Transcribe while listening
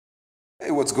Hey,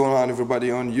 what's going on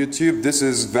everybody on YouTube? This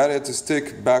is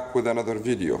Variety back with another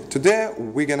video. Today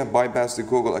we're gonna bypass the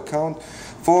Google account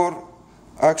for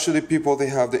actually people they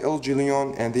have the LG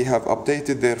Leon and they have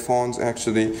updated their phones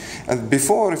actually. And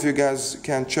before, if you guys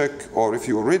can check, or if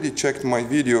you already checked my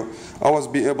video, I was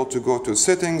be able to go to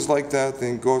settings like that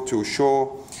and go to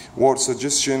show word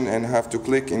suggestion and have to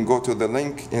click and go to the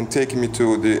link and take me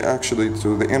to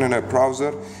the internet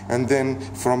browser, and then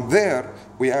from there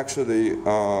we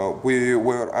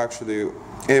were actually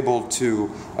able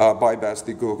to bypass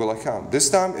the Google account. This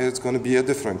time it's going to be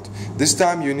different. This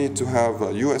time you need to have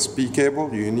a USB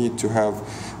cable, you need to have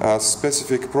a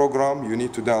specific program, you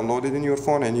need to download it in your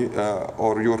phone and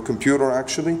or your computer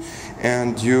actually,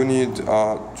 and you need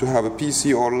to have a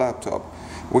PC or laptop.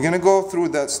 We're going to go through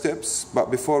that steps, but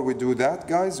before we do that,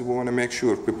 guys, we want to make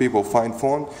sure people find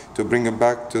phone to bring it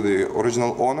back to the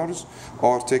original owners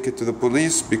or take it to the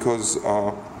police, because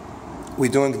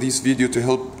we're doing this video to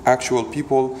help actual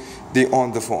people they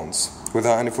own the phones.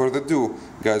 Without any further ado,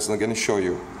 guys, I'm going to show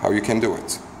you how you can do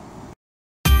it.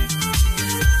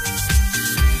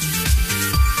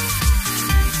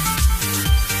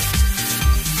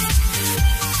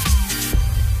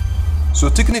 So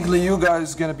technically you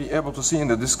guys gonna be able to see in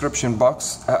the description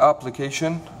box an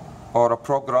application or a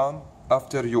program.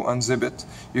 After you unzip it,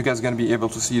 you guys gonna be able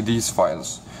to see these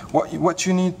files. What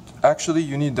you need, actually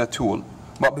you need the tool.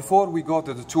 But before we go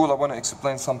to the tool, I want to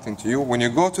explain something to you. When you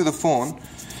go to the phone,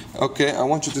 okay, I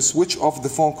want you to switch off the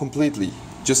phone completely.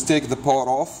 Just take the power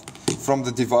off from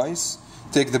the device,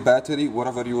 take the battery,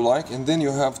 whatever you like, and then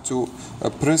you have to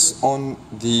press on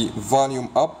the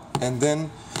volume up, and then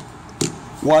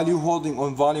while you're holding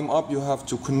on volume up, you have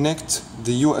to connect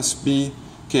the USB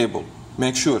cable.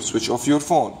 Make sure, switch off your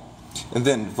phone, and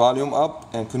then volume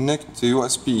up and connect to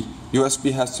USB.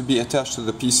 USB has to be attached to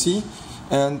the PC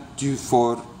and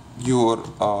for your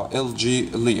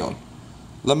LG Leon.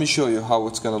 Let me show you how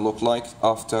it's going to look like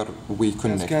after we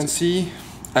connect. As you can see,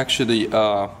 actually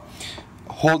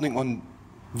holding on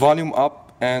volume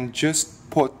up and just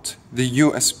put the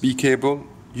USB cable,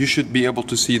 you should be able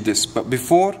to see this. But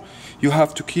before, you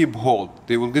have to keep hold.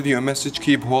 They will give you a message,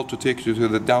 keep hold, to take you to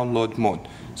the download mode.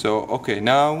 So okay,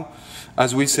 now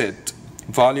as we said,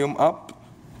 volume up,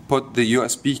 put the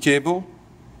USB cable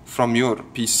from your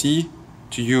PC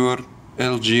to your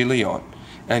LG Leon,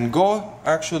 and go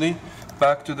actually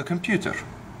back to the computer,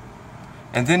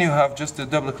 and then you have just to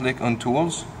double click on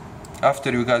tools.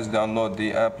 After you guys download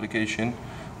the application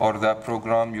or that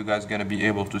program, you guys gonna be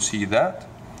able to see that.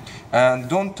 And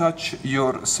don't touch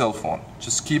your cell phone,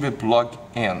 just keep it plugged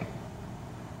in.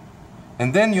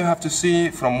 And then you have to see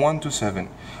from 1 to 7.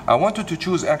 I wanted to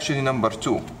choose actually number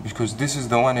 2 because this is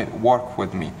the one it worked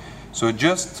with me. So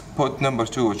just put number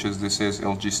 2, which is this is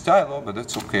LG Stylo, but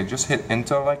that's okay. Just hit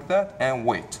enter like that and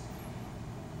wait.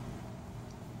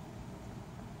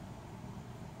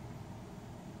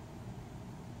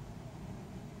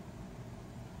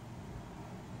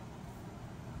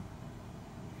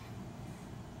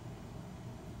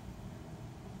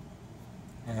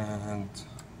 And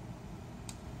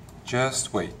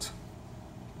just wait.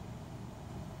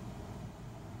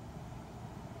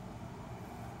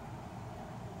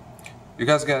 You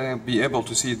guys gonna be able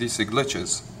to see these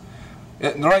glitches.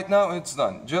 Right now it's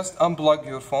done. Just unplug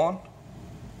your phone,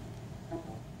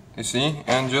 you see,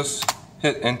 and just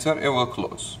hit enter, it will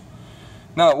close.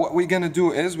 Now what we're gonna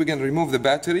do is we're gonna remove the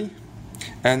battery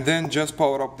and then just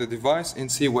power up the device and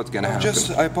see what's gonna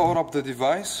happen. I power up the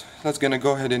device. Let's gonna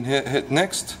go ahead and hit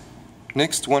next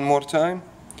one more time.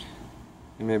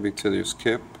 Maybe till you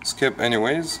skip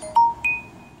anyways,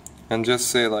 and just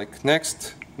say like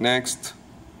next,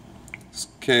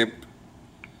 skip,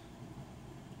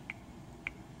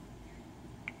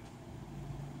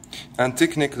 and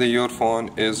technically your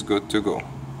phone is good to go.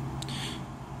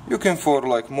 You can, for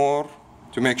like more,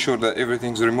 to make sure that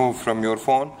everything's removed from your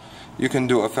phone, you can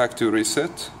do a factory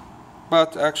reset,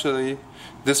 but actually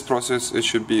this process, it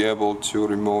should be able to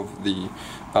remove the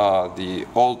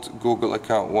old Google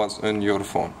account was on your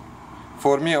phone.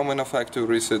 For me, I'm gonna factory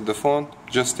reset the phone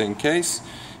just in case,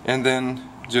 and then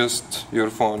just your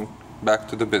phone back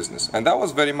to the business. And that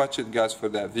was very much it, guys, for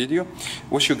that video.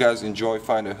 Wish you guys enjoy,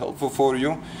 find it helpful for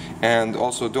you, and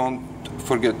also don't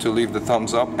forget to leave the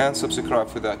thumbs up and subscribe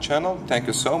for that channel. Thank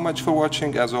you so much for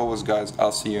watching. As always, guys,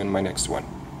 I'll see you in my next one.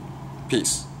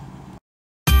 Peace.